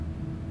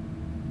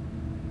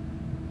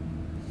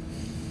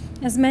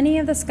As many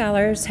of the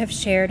scholars have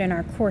shared in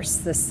our course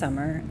this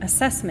summer,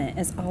 assessment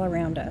is all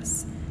around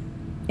us.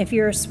 If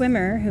you're a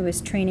swimmer who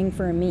is training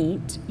for a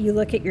meet, you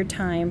look at your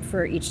time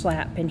for each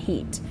lap in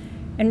heat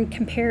and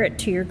compare it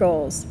to your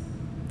goals.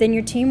 Then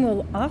your team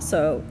will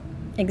also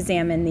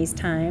examine these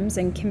times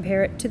and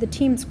compare it to the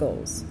team's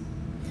goals.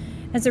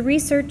 As a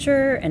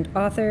researcher and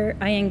author,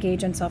 I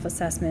engage in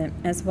self-assessment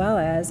as well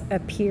as a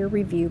peer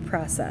review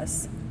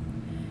process,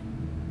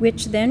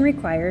 which then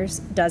requires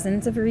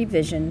dozens of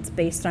revisions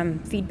based on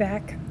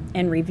feedback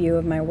and review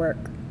of my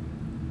work.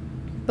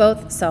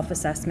 Both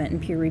self-assessment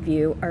and peer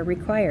review are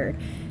required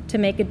to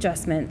make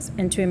adjustments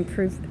and to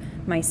improve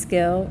my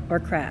skill or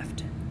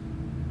craft.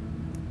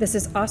 This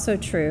is also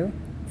true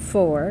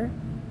for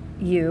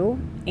you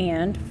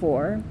and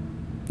for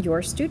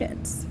your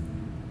students.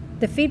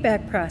 The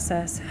feedback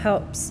process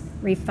helps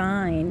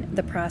refine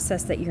the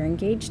process that you're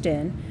engaged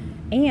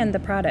in and the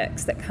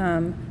products that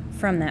come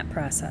from that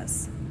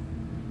process.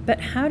 But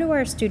how do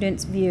our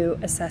students view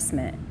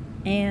assessment,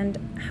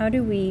 and how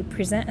do we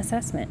present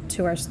assessment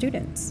to our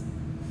students?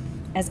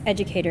 As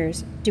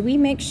educators, do we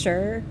make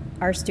sure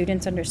our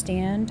students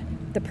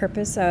understand the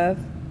purpose of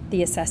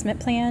the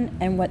assessment plan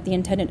and what the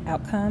intended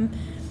outcome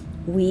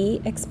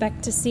we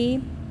expect to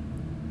see?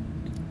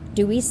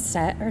 Do we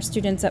set our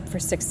students up for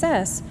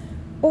success,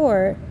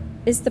 or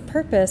is the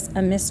purpose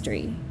a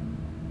mystery?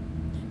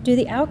 Do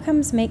the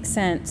outcomes make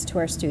sense to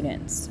our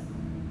students?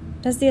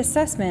 Does the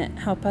assessment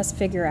help us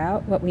figure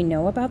out what we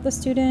know about the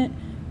student,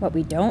 what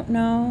we don't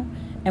know,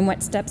 and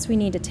what steps we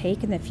need to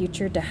take in the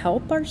future to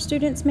help our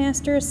students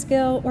master a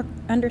skill or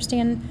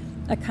understand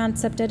a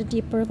concept at a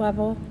deeper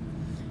level?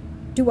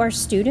 Do our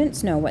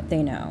students know what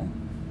they know?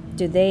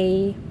 Do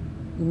they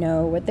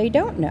know what they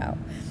don't know?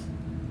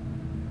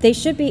 They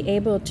should be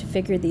able to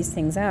figure these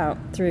things out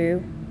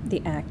through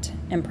the act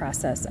and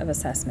process of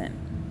assessment.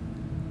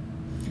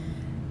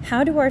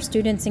 How do our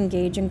students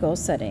engage in goal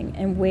setting,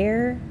 and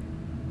where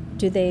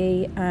do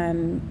they,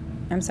 and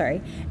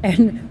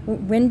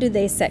when do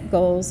they set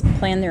goals,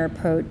 plan their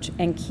approach,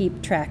 and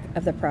keep track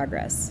of the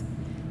progress?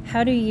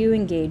 How do you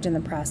engage in the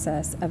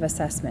process of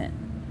assessment?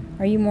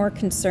 Are you more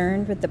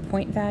concerned with the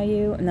point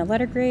value and the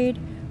letter grade,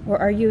 or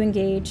are you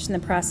engaged in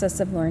the process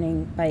of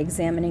learning by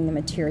examining the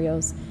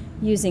materials,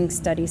 using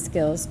study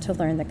skills to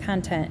learn the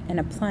content, and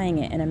applying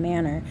it in a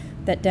manner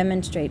that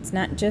demonstrates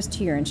not just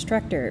to your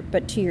instructor,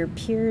 but to your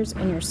peers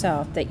and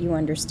yourself that you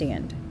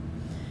understand?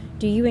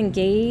 Do you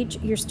engage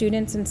your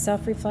students in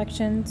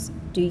self-reflections?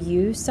 Do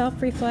you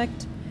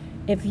self-reflect?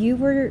 If you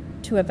were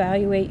to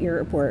evaluate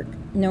your work,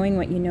 knowing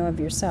what you know of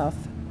yourself,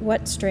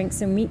 what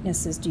strengths and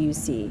weaknesses do you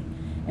see,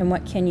 and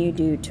what can you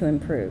do to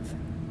improve?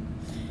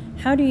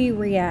 How do you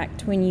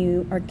react when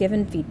you are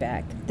given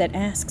feedback that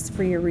asks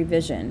for your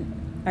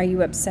revision? Are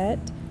you upset?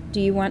 Do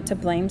you want to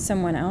blame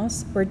someone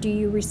else, or do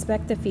you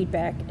respect the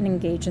feedback and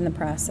engage in the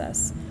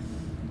process?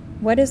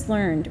 What is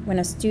learned when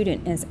a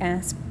student is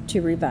asked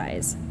to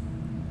revise?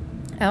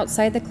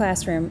 Outside the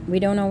classroom, we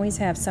don't always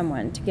have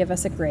someone to give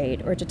us a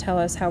grade or to tell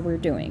us how we're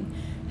doing.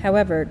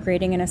 However,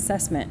 grading and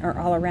assessment are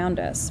all around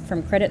us,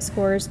 from credit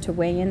scores to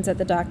weigh-ins at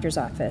the doctor's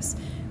office.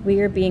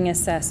 We are being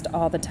assessed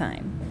all the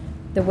time.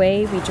 The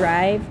way we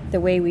drive,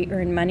 the way we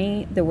earn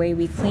money, the way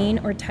we clean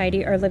or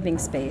tidy our living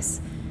space.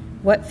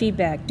 What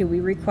feedback do we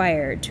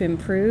require to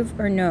improve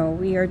or know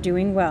we are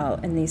doing well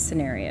in these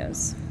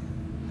scenarios?